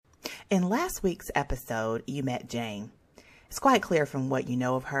In last week's episode, you met Jane. It's quite clear from what you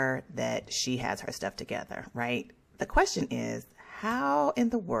know of her that she has her stuff together, right? The question is, how in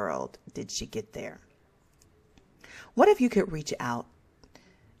the world did she get there? What if you could reach out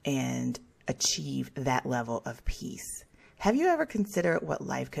and achieve that level of peace? Have you ever considered what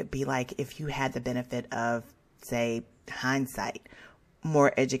life could be like if you had the benefit of, say, hindsight,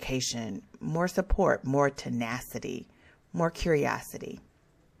 more education, more support, more tenacity, more curiosity?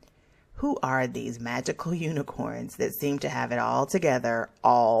 Who are these magical unicorns that seem to have it all together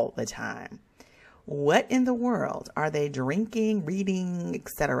all the time? What in the world are they drinking, reading,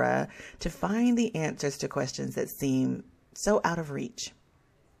 etc., to find the answers to questions that seem so out of reach?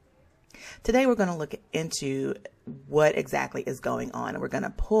 Today, we're going to look into what exactly is going on, and we're going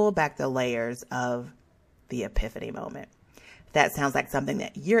to pull back the layers of the epiphany moment. If that sounds like something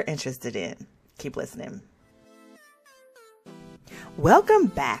that you're interested in, keep listening. Welcome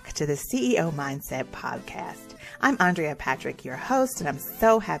back to the CEO Mindset Podcast. I'm Andrea Patrick, your host, and I'm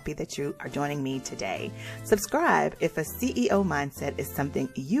so happy that you are joining me today. Subscribe if a CEO mindset is something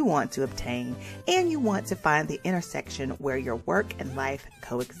you want to obtain and you want to find the intersection where your work and life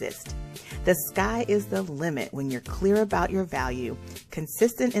coexist. The sky is the limit when you're clear about your value,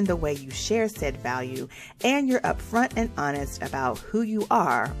 consistent in the way you share said value, and you're upfront and honest about who you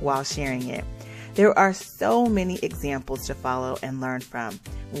are while sharing it. There are so many examples to follow and learn from.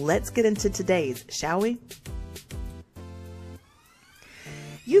 Let's get into today's, shall we?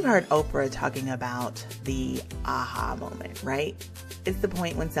 You've heard Oprah talking about the aha moment, right? It's the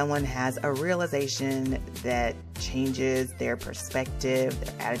point when someone has a realization that changes their perspective,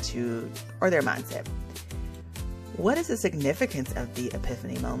 their attitude, or their mindset. What is the significance of the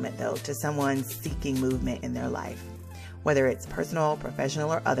epiphany moment, though, to someone seeking movement in their life? Whether it's personal,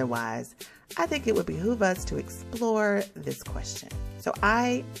 professional, or otherwise, I think it would behoove us to explore this question. So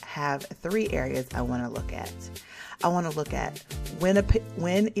I have 3 areas I want to look at. I want to look at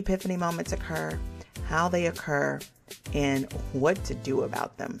when epiphany moments occur, how they occur, and what to do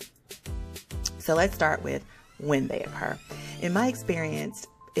about them. So let's start with when they occur. In my experience,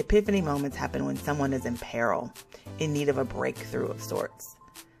 epiphany moments happen when someone is in peril, in need of a breakthrough of sorts.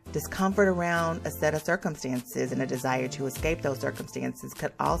 Discomfort around a set of circumstances and a desire to escape those circumstances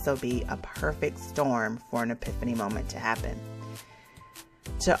could also be a perfect storm for an epiphany moment to happen.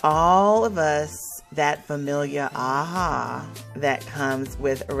 To all of us, that familiar aha that comes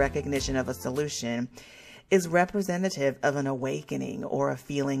with a recognition of a solution is representative of an awakening or a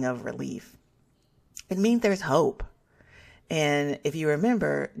feeling of relief. It means there's hope. And if you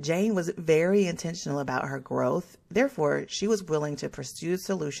remember, Jane was very intentional about her growth. Therefore, she was willing to pursue a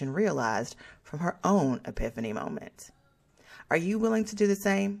solution realized from her own epiphany moment. Are you willing to do the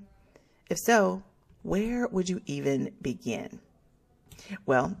same? If so, where would you even begin?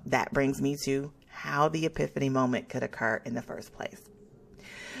 Well, that brings me to how the epiphany moment could occur in the first place.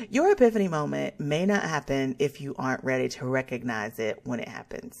 Your epiphany moment may not happen if you aren't ready to recognize it when it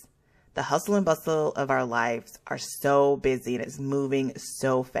happens. The hustle and bustle of our lives are so busy and it's moving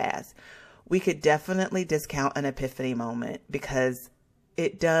so fast. We could definitely discount an epiphany moment because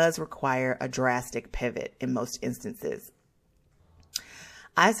it does require a drastic pivot in most instances.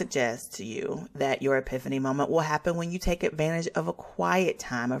 I suggest to you that your epiphany moment will happen when you take advantage of a quiet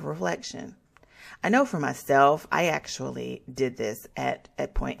time of reflection. I know for myself, I actually did this at a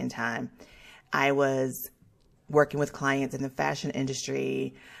point in time. I was working with clients in the fashion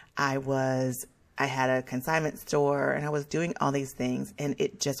industry. I had a consignment store and I was doing all these things and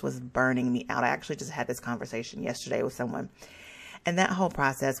it just was burning me out. I actually just had this conversation yesterday with someone and that whole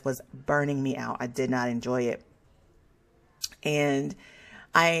process was burning me out. I did not enjoy it. And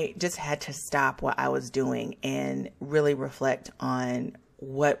I just had to stop what I was doing and really reflect on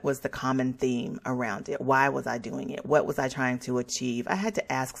what was the common theme around it. Why was I doing it? What was I trying to achieve? I had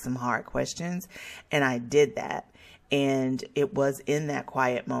to ask some hard questions and I did that. And it was in that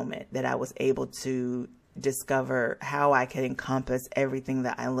quiet moment that I was able to discover how I could encompass everything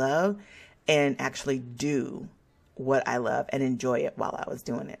that I love and actually do what I love and enjoy it while I was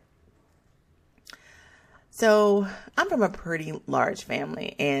doing it. So I'm from a pretty large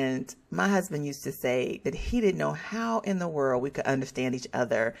family, and my husband used to say that he didn't know how in the world we could understand each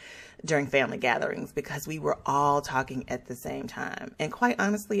other during family gatherings because we were all talking at the same time. And quite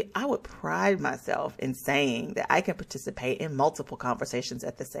honestly, I would pride myself in saying that I can participate in multiple conversations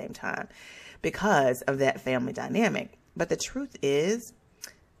at the same time because of that family dynamic. But the truth is,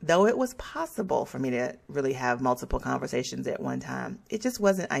 though it was possible for me to really have multiple conversations at one time, it just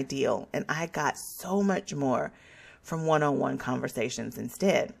wasn't ideal. And I got so much more from one-on-one conversations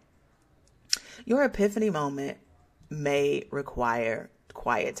instead. Your epiphany moment may require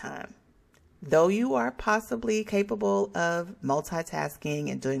quiet time. Though you are possibly capable of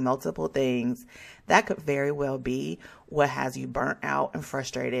multitasking and doing multiple things, that could very well be what has you burnt out and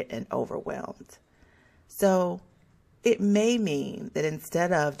frustrated and overwhelmed. So it may mean that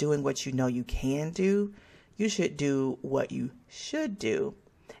instead of doing what you know you can do, you should do what you should do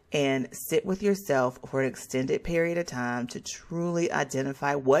and sit with yourself for an extended period of time to truly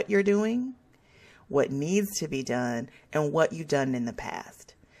identify what you're doing, what needs to be done, and what you've done in the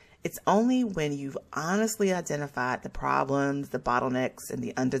past. It's only when you've honestly identified the problems, the bottlenecks, and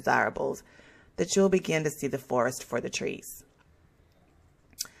the undesirables that you'll begin to see the forest for the trees.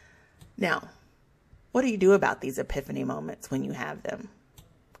 Now, what do you do about these epiphany moments when you have them?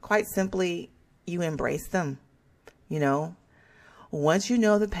 Quite simply, you embrace them. Once you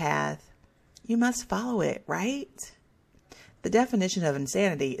know the path, you must follow it, right? The definition of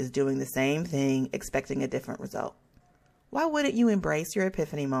insanity is doing the same thing, expecting a different result. Why wouldn't you embrace your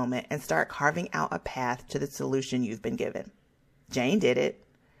epiphany moment and start carving out a path to the solution you've been given? Jane did it.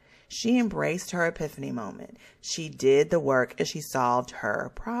 She embraced her epiphany moment. She did the work and she solved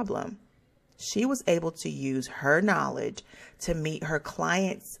her problem. She was able to use her knowledge to meet her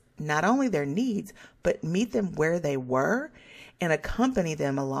clients, not only their needs, but meet them where they were and accompany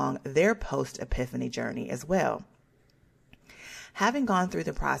them along their post-epiphany journey as well. Having gone through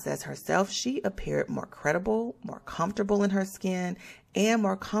the process herself, she appeared more credible, more comfortable in her skin, and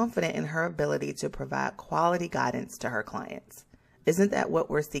more confident in her ability to provide quality guidance to her clients. Isn't that what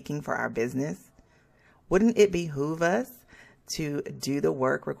we're seeking for our business? Wouldn't it behoove us to do the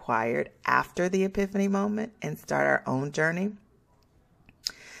work required after the epiphany moment and start our own journey?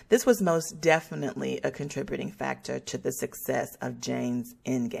 This was most definitely a contributing factor to the success of Jane's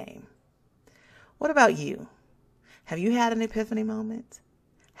endgame. What about you? Have you had an epiphany moment?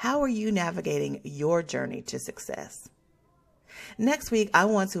 How are you navigating your journey to success? Next week, I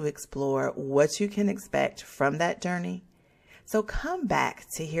want to explore what you can expect from that journey. So come back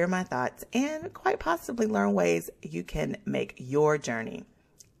to hear my thoughts and quite possibly learn ways you can make your journey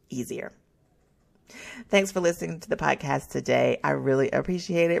easier. Thanks for listening to the podcast today. I really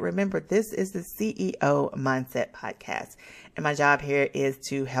appreciate it. Remember, this is the CEO Mindset Podcast, and my job here is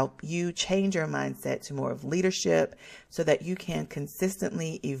to help you change your mindset to more of leadership so that you can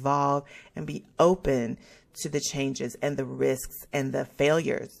consistently evolve and be open to the changes and the risks and the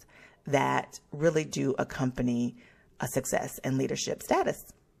failures that really do accompany a success and leadership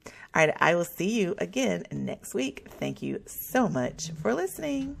status. All right, I will see you again next week. Thank you so much for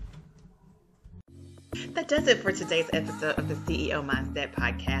listening. That does it for today's episode of the CEO Mindset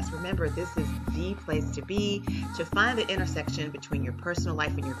Podcast. Remember, this is the place to be to find the intersection between your personal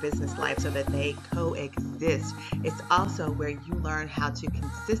life and your business life so that they coexist. It's also where you learn how to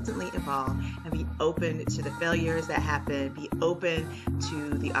consistently evolve and be open to the failures that happen, be open to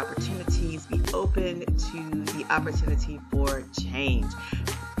the opportunities, be open to the opportunity for change.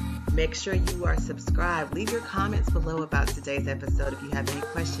 Make sure you are subscribed. Leave your comments below about today's episode if you have any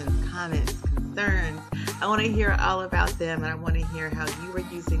questions, comments, concerns. I want to hear all about them, and I want to hear how you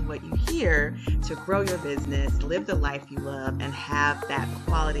are using what you hear to grow your business, live the life you love, and have that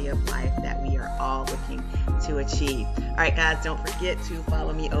quality of life that we are all looking to achieve. All right, guys, don't forget to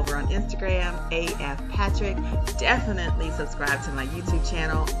follow me over on Instagram, AF Patrick. Definitely subscribe to my YouTube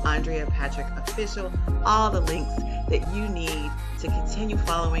channel, Andrea Patrick Official. All the links that you need to continue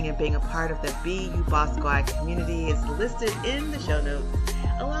following and being a part of the Be You Boss Squad community is listed in the show notes,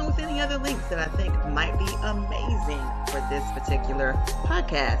 along with any other links that I think might be amazing for this particular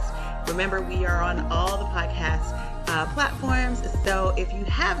podcast. Remember, we are on all the podcast platforms, so if you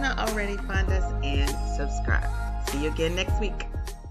have not already, find us and subscribe. See you again next week.